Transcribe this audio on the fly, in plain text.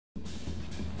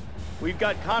We've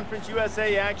got Conference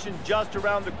USA action just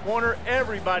around the corner.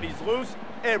 Everybody's loose.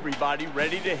 Everybody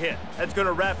ready to hit. That's going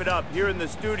to wrap it up here in the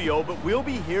studio, but we'll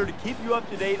be here to keep you up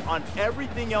to date on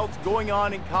everything else going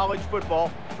on in college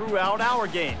football throughout our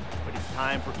game. But it's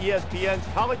time for ESPN's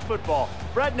College Football.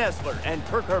 Brad Nessler and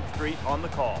Kirk Herbstreit on the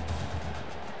call.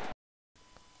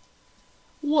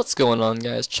 What's going on,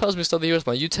 guys? Charles Mixed here with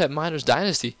my UTEP Miners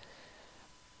Dynasty.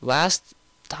 Last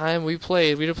time we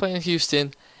were playing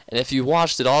Houston, and if you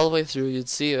watched it all the way through, you'd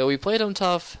see that we played them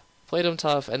tough,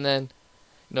 and then,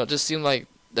 it just seemed like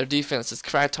their defense just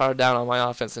cracked hard down on my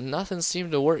offense, and nothing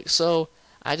seemed to work. So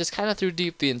I just kind of threw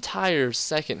deep the entire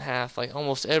second half, like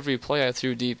almost every play I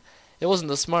threw deep. It wasn't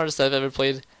the smartest I've ever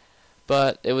played,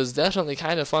 but it was definitely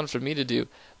kind of fun for me to do.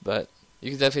 But you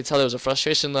can definitely tell there was a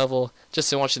frustration level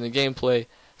just in watching the gameplay.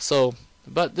 So,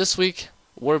 but this week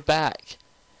we're back.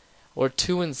 We're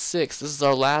 2-6. This is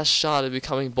our last shot at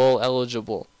becoming bowl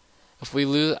eligible. If we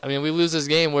lose, we lose this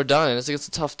game, we're done. It's against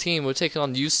a tough team. We're taking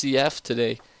on UCF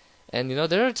today, and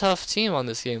they're a tough team on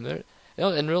this game. They're,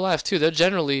 in real life too. They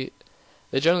generally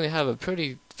have a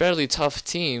fairly tough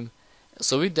team.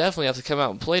 So we definitely have to come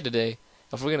out and play today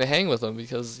if we're gonna hang with them,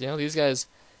 because these guys,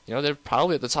 they're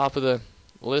probably at the top of the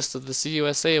list of the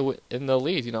CUSA in the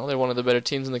lead. They're one of the better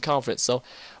teams in the conference. So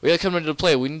we gotta come ready to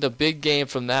play. We need a big game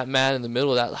from that man in the middle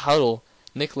of that huddle,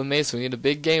 Nick LeMason. We need a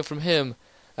big game from him.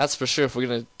 That's for sure if we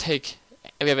have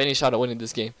any shot at winning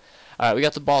this game. Alright, we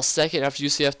got the ball second after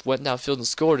UCF went downfield and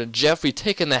scored, and Jeffrey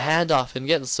taking the handoff and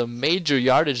getting some major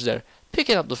yardage there,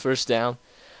 picking up the first down.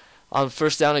 On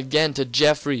first down again to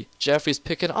Jeffrey. Jeffrey's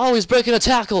he's breaking a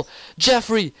tackle.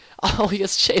 Jeffrey, he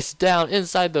gets chased down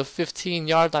inside the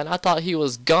 15-yard line. I thought he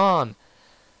was gone.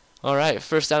 Alright,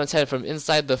 first down and 10 from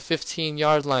inside the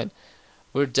 15-yard line.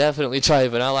 We're definitely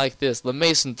driving. I like this.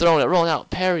 LeMason throwing it, rolling out.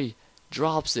 Perry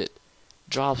drops it.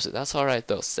 That's alright,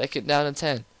 though. Second down and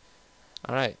 10.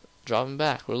 Alright, dropping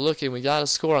back. We're looking. We got to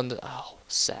score on the...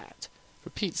 sacked.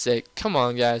 For Pete's sake. Come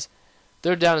on, guys.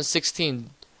 They're down to 16.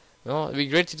 It'd be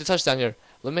great to get a touchdown here.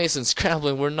 LeMason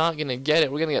scrambling. We're not going to get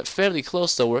it. We're going to get fairly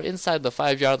close, though. We're inside the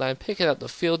 5-yard line, picking up the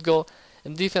field goal.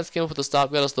 And defense came up with the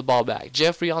stop, got us the ball back.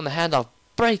 Jeffrey on the handoff,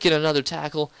 breaking another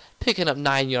tackle, picking up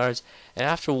 9 yards. And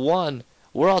after 1,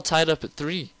 we're all tied up at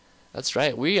 3. That's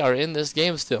right. We are in this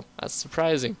game still. That's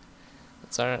surprising.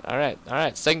 That's all right. All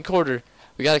right. Second quarter.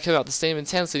 We got to come out the same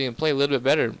intensity and play a little bit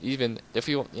better. Even if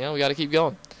we got to keep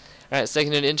going. Alright,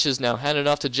 second and inches now. Handed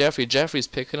off to Jeffrey. Jeffrey's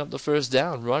picking up the first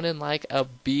down. Running like a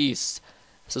beast.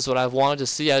 This is what I've wanted to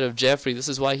see out of Jeffrey. This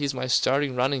is why he's my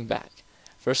starting running back.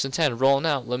 First and 10. Rolling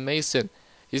out. LeMason.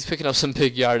 He's picking up some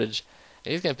big yardage.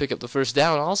 And he's going to pick up the first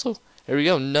down also. Here we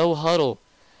go. No huddle.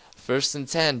 First and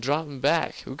 10. Dropping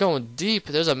back. We're going deep.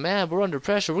 There's a man. We're under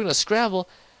pressure. We're going to scramble.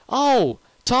 Oh!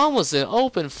 Tomlinson.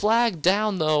 Open. Flag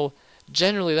down though.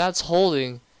 Generally that's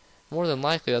holding. More than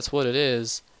likely that's what it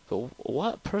is. But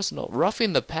what personal?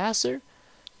 Roughing the passer?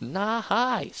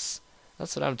 Nice.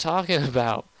 That's what I'm talking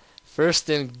about. First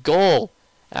and goal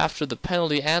after the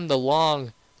penalty and the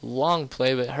long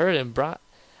play, but hurt him. I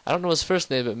don't know his first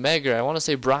name, but Megger. I want to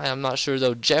say Brian. I'm not sure,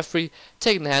 though. Jeffrey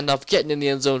taking the handoff, getting in the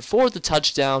end zone for the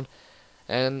touchdown.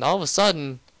 And all of a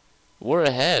sudden, we're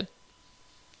ahead.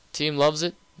 Team loves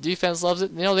it. Defense loves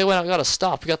it. They went out and got a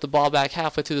stop. We got the ball back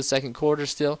halfway through the second quarter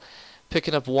still.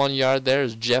 Picking up 1 yard there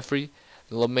is Jeffrey.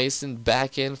 LeMason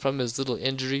back in from his little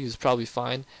injury. He's probably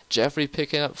fine. Jeffrey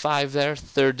picking up 5 there.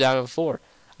 Third down and 4.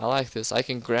 I like this. I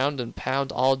can ground and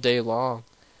pound all day long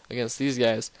against these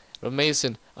guys.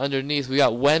 LeMason underneath. We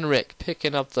got Wenrick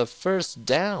picking up the first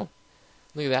down.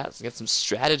 Look at that. Get some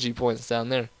strategy points down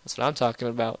there. That's what I'm talking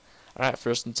about. All right,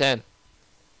 first and 10.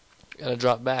 Got to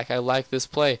drop back. I like this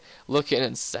play. Looking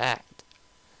and sacked.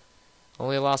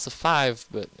 Only a loss of 5,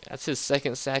 but that's his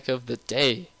second sack of the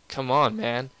day. Come on,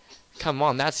 man. Come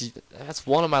on, that's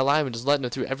one of my linemen just letting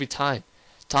it through every time.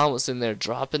 Tomlinson there,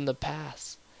 dropping the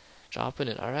pass. Dropping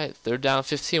it. All right, third down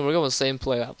 15. We're going the same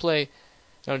play. That play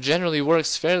generally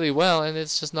works fairly well, and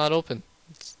it's just not open.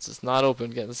 It's just not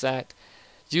open, getting sacked.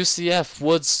 UCF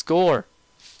would score.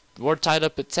 We're tied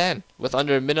up at 10 with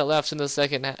under a minute left in the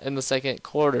second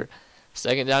quarter.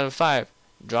 Second down and 5.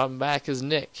 Dropping back is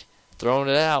Nick. Throwing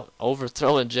it out.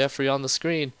 Overthrowing Jeffrey on the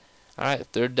screen. All right,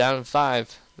 third down and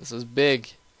 5. This is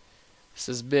big. This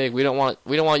is big. We don't want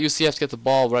UCF to get the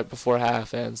ball right before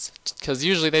half ends, because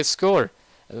usually they score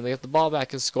and then they get the ball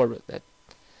back and score. But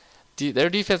their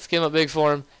defense came up big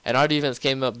for them, and our defense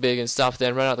came up big and stopped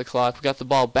them, ran out the clock. We got the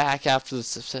ball back after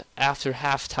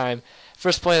halftime.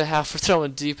 First play of the half, we're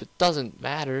throwing deep. It doesn't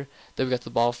matter that we got the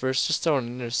ball first. Just throwing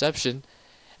an interception.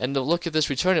 And to look at this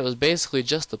return, it was basically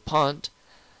just a punt.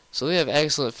 So they have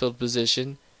excellent field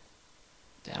position.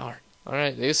 Darn.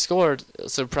 Alright, they scored.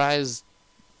 Surprise.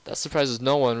 That surprises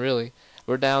no one, really.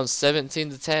 We're down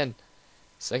 17-10.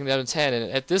 Second down and 10.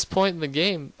 And at this point in the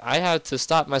game, I had to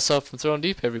stop myself from throwing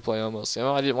deep every play almost. You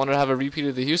know, I didn't want to have a repeat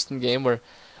of the Houston game where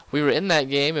we were in that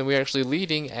game and we were actually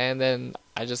leading, and then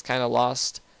I just kind of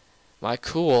lost my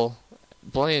cool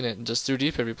playing it and just threw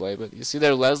deep every play. But you see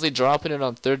there, Leslie dropping it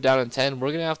on third down and 10. We're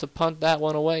going to have to punt that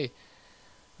one away.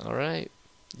 Alright.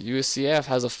 UCF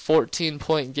has a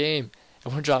 14-point game,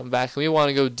 and we're dropping back. And we want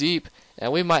to go deep,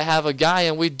 and we might have a guy,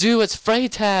 and we do. It's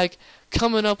Freytag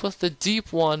coming up with the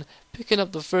deep one, picking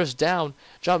up the first down.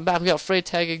 Dropping back, we got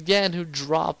Freytag again, who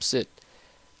drops it.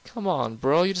 Come on,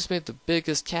 bro. You just made the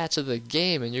biggest catch of the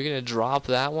game, and you're going to drop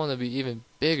that one to be even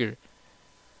bigger.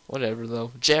 Whatever,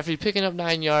 though. Jeffrey picking up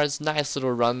 9 yards. Nice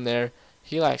little run there.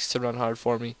 He likes to run hard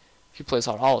for me. He plays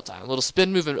hard all the time. Little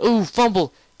spin movement. Ooh,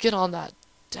 fumble. Get on that.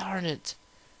 Darn it.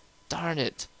 Darn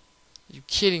it. Are you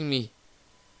kidding me?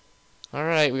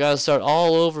 Alright, we got to start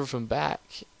all over from back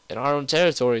in our own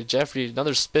territory. Jeffrey,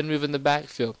 another spin move in the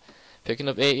backfield. Picking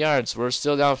up 8 yards. We're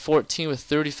still down 14 with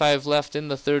 35 left in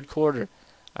the third quarter.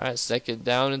 Alright, second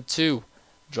down and 2.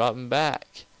 Dropping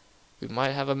back. We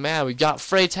might have a man. We got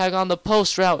Freytag on the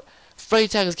post route.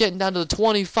 Freytag is getting down to the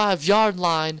 25-yard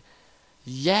line.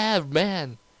 Yeah,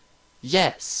 man.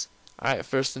 Yes. Alright,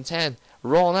 first and 10.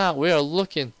 Rolling out. We are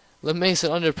looking.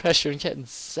 LeMason under pressure and getting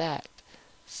sacked.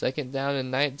 Second down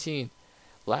and 19.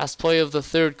 Last play of the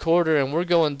third quarter, and we're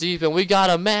going deep, and we got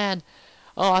a man.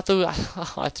 Oh, I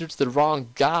threw to the wrong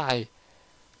guy.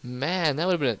 Man, that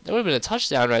would have been a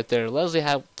touchdown right there.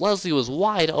 Leslie was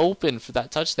wide open for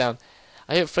that touchdown.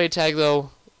 I hit Freytag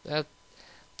though. That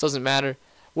doesn't matter.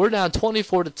 We're down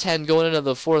 24-10 going into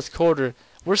the fourth quarter.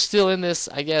 We're still in this,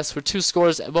 I guess. We're 2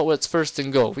 scores, but it's first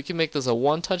and goal. We can make this a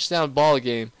 1-touchdown ball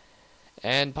game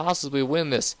and possibly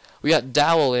win this. We got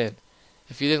Dowell in.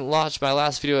 If you didn't watch my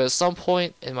last video, at some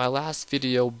point in my last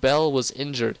video, Bell was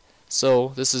injured.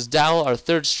 So this is Dowell, our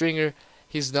third stringer.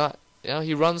 He's not,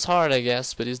 he runs hard, I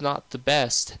guess, but he's not the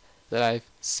best that I've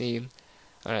seen.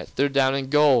 Alright, third down and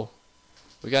goal.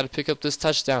 We got to pick up this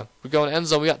touchdown. We're going end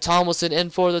zone. We got Tomlinson in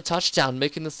for the touchdown,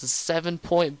 making this a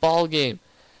 7-point ball game.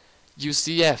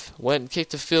 UCF went and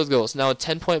kicked a field goal. It's now a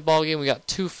 10-point ball game. We got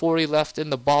 2:40 left in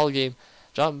the ball game.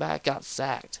 Dropping back, got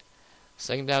sacked.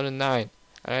 Second down and 9.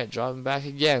 Alright, dropping back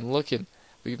again, looking.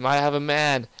 We might have a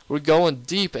man. We're going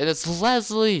deep, and it's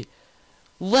Leslie.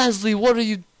 Leslie, what are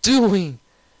you doing?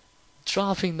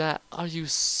 Dropping that. Are you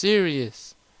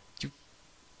serious? You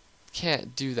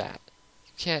can't do that.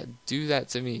 Can't do that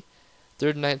to me.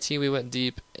 Third and 19, we went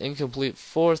deep. Incomplete.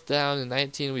 Fourth down and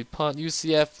 19, we punt.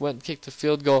 UCF went and kicked a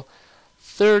field goal.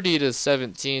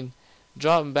 30-17.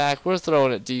 Dropping back. We're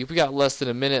throwing it deep. We got less than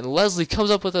a minute, and Leslie comes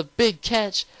up with a big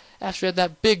catch after he had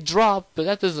that big drop, but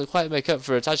that doesn't quite make up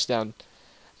for a touchdown.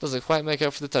 Doesn't quite make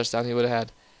up for the touchdown he would have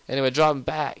had. Anyway, dropping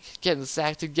back. Getting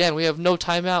sacked again. We have no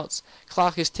timeouts.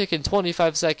 Clock is ticking.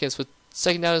 25 seconds with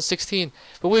second down and 16.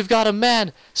 But we've got a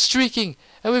man streaking,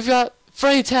 and we've got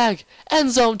Freytag,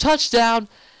 end zone, touchdown.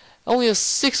 Only a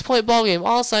 6-point ball game.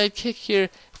 Onside kick here.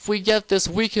 If we get this,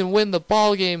 we can win the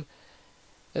ball game.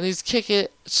 And he's kick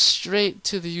it straight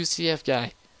to the UCF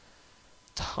guy.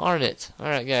 Darn it.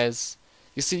 Alright, guys.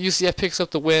 You see, UCF picks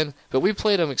up the win, but we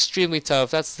played them extremely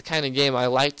tough. That's the kind of game I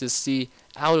like to see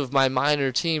out of my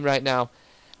minor team right now.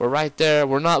 We're right there.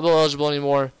 We're not bowl eligible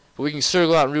anymore, but we can sure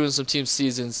go out and ruin some team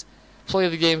seasons. Play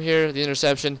the game here, the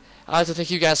interception. I'd like to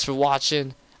thank you guys for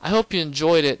watching. I hope you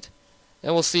enjoyed it,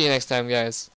 and we'll see you next time, guys.